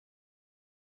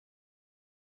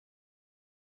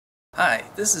Hi,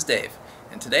 this is Dave,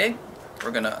 and today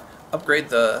we're going to upgrade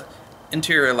the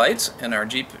interior lights in our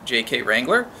Jeep JK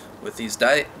Wrangler with these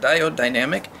diode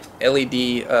dynamic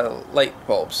LED light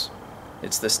bulbs.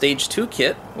 It's the Stage 2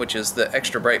 kit, which is the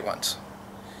extra bright ones.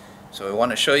 So I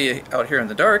want to show you out here in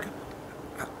the dark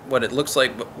what it looks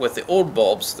like with the old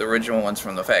bulbs, the original ones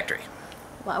from the factory.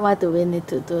 Why do we need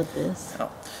to do this? Oh,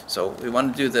 so we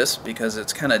want to do this because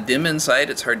it's kind of dim inside,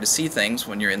 it's hard to see things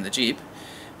when you're in the Jeep.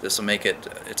 This will make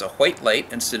it's a white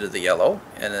light instead of the yellow,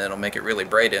 and then it'll make it really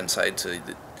bright inside, so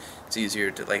it's easier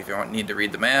to, like, if you need to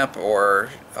read the map or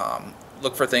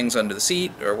look for things under the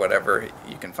seat or whatever,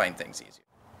 you can find things easier.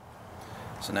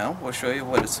 So now we'll show you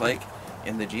what it's like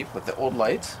in the Jeep with the old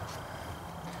lights.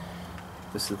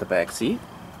 This is the back seat.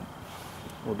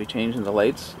 We'll be changing the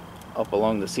lights up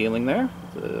along the ceiling there,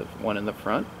 the one in the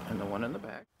front and the one in the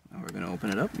back. Now we're going to open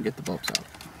it up and get the bulbs out.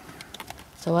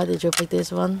 So why did you pick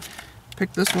this one?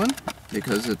 Picked this one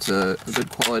because it's a good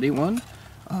quality one.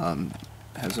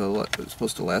 It's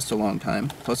supposed to last a long time.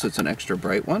 Plus, it's an extra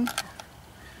bright one.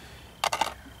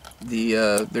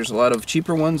 There's a lot of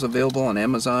cheaper ones available on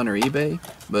Amazon or eBay,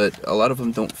 but a lot of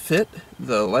them don't fit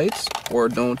the lights or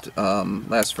don't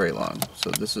last very long. So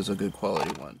this is a good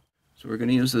quality one. So we're going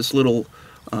to use this little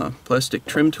plastic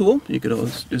trim tool. You could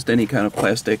use just any kind of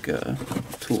plastic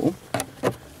tool,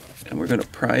 and we're going to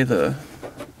pry the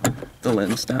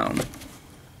lens down.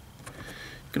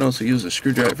 You can also use a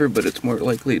screwdriver, but it's more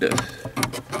likely to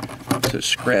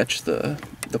scratch the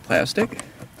plastic.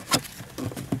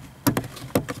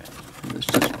 And this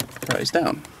just pries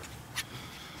down.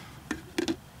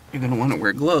 You're going to want to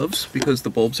wear gloves because the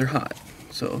bulbs are hot.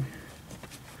 So.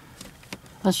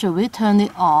 But should we turn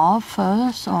it off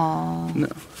first, or? No,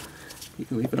 you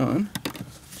can leave it on.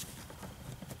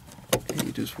 And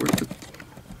you just work the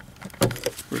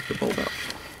bulb out.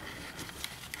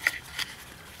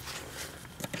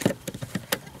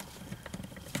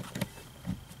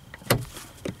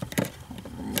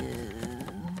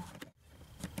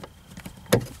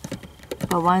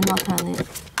 But why not turn it?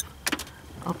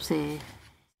 Oopsie.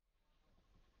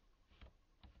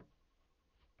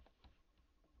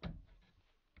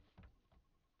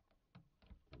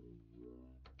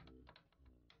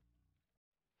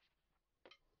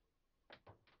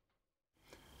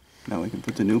 Now we can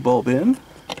put the new bulb in.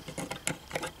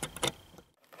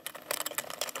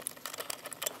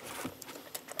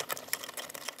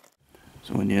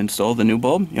 So when you install the new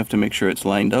bulb, you have to make sure it's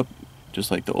lined up just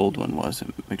like the old one was,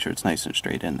 and make sure it's nice and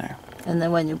straight in there. And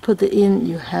then when you put it in,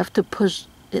 you have to push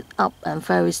it up and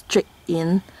very straight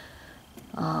in.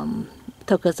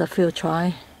 Took us a few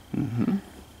try.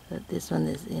 But this one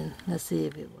is in. Let's see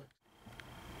if it works.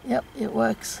 Yep, it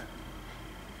works.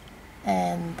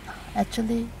 And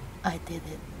actually, I did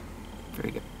it.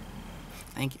 Very good.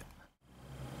 Thank you.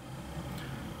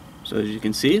 So as you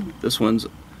can see, this one's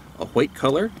a white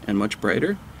color and much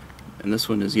brighter, and this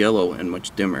one is yellow and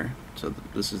much dimmer. So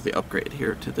this is the upgrade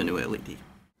here to the new LED.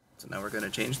 So now we're going to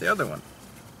change the other one.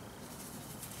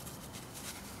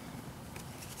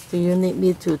 Do you need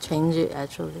me to change it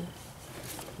actually?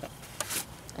 No.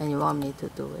 And you want me to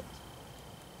do it?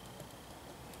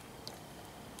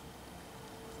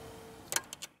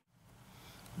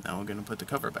 Now we're going to put the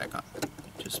cover back on. It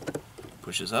just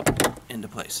pushes up into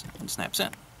place and snaps in.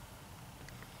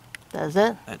 That's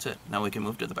it? That's it. Now we can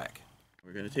move to the back.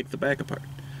 We're going to take the back apart.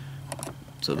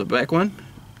 So the back one,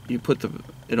 you put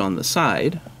it on the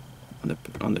side,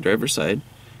 on the driver's side,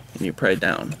 and you pry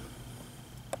down.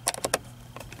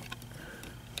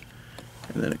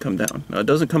 And then it comes down. Now it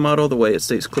doesn't come out all the way, it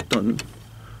stays clipped on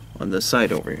the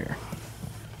side over here.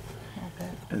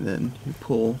 Okay. And then you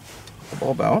pull the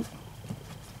bulb out.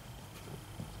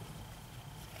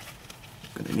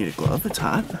 Gonna need a glove, it's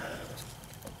hot.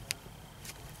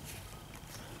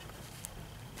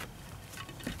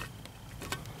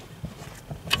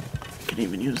 You can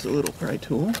even use the little pry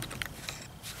tool.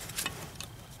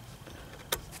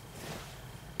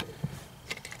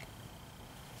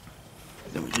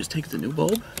 Then we just take the new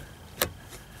bulb,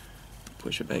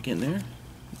 push it back in there,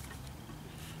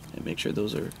 and make sure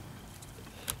those are,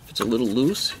 if it's a little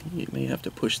loose, you may have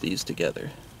to push these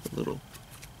together, the little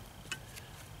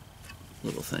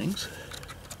things.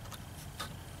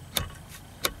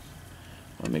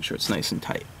 I'll make sure it's nice and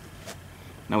tight.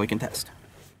 Now we can test.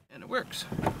 And it works.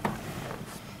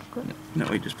 Good. Now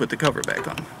we just put the cover back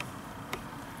on.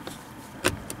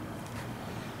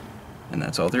 And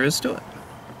that's all there is to it.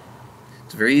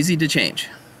 It's very easy to change.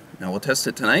 Now we'll test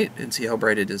it tonight and see how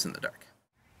bright it is in the dark.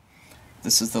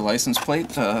 This is the license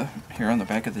plate here on the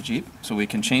back of the Jeep. So we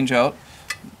can change out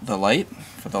the light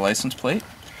for the license plate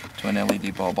to an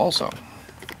LED bulb also.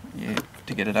 You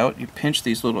to get it out, you pinch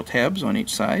these little tabs on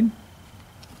each side.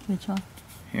 Which one?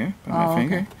 Here, by my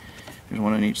finger. Okay. There's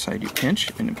one on each side. You pinch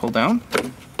and you pull down.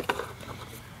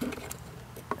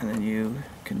 And then you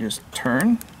can just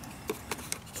turn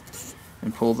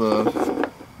and pull the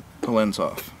lens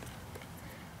off.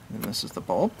 And this is the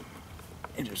bulb.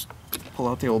 You just pull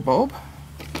out the old bulb.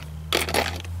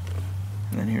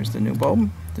 And then here's the new bulb,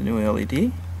 the new LED.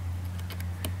 You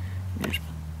just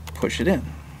push it in.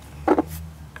 And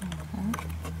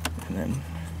then,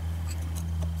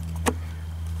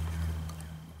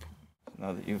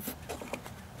 now that you've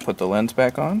put the lens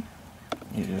back on,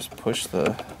 you just push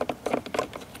the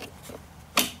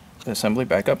assembly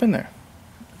back up in there.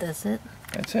 That's it?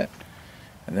 That's it.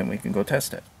 And then we can go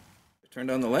test it. Turn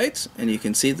on the lights and you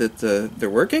can see that they're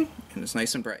working and it's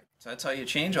nice and bright. So that's how you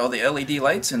change all the LED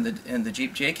lights in the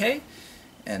Jeep JK,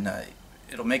 and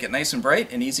it'll make it nice and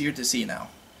bright and easier to see now.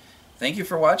 Thank you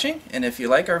for watching, and if you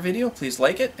like our video, please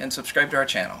like it and subscribe to our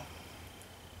channel.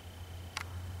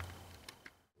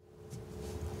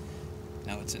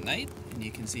 Now it's at night and you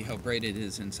can see how bright it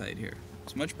is inside here.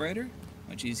 It's much brighter,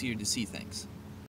 much easier to see things.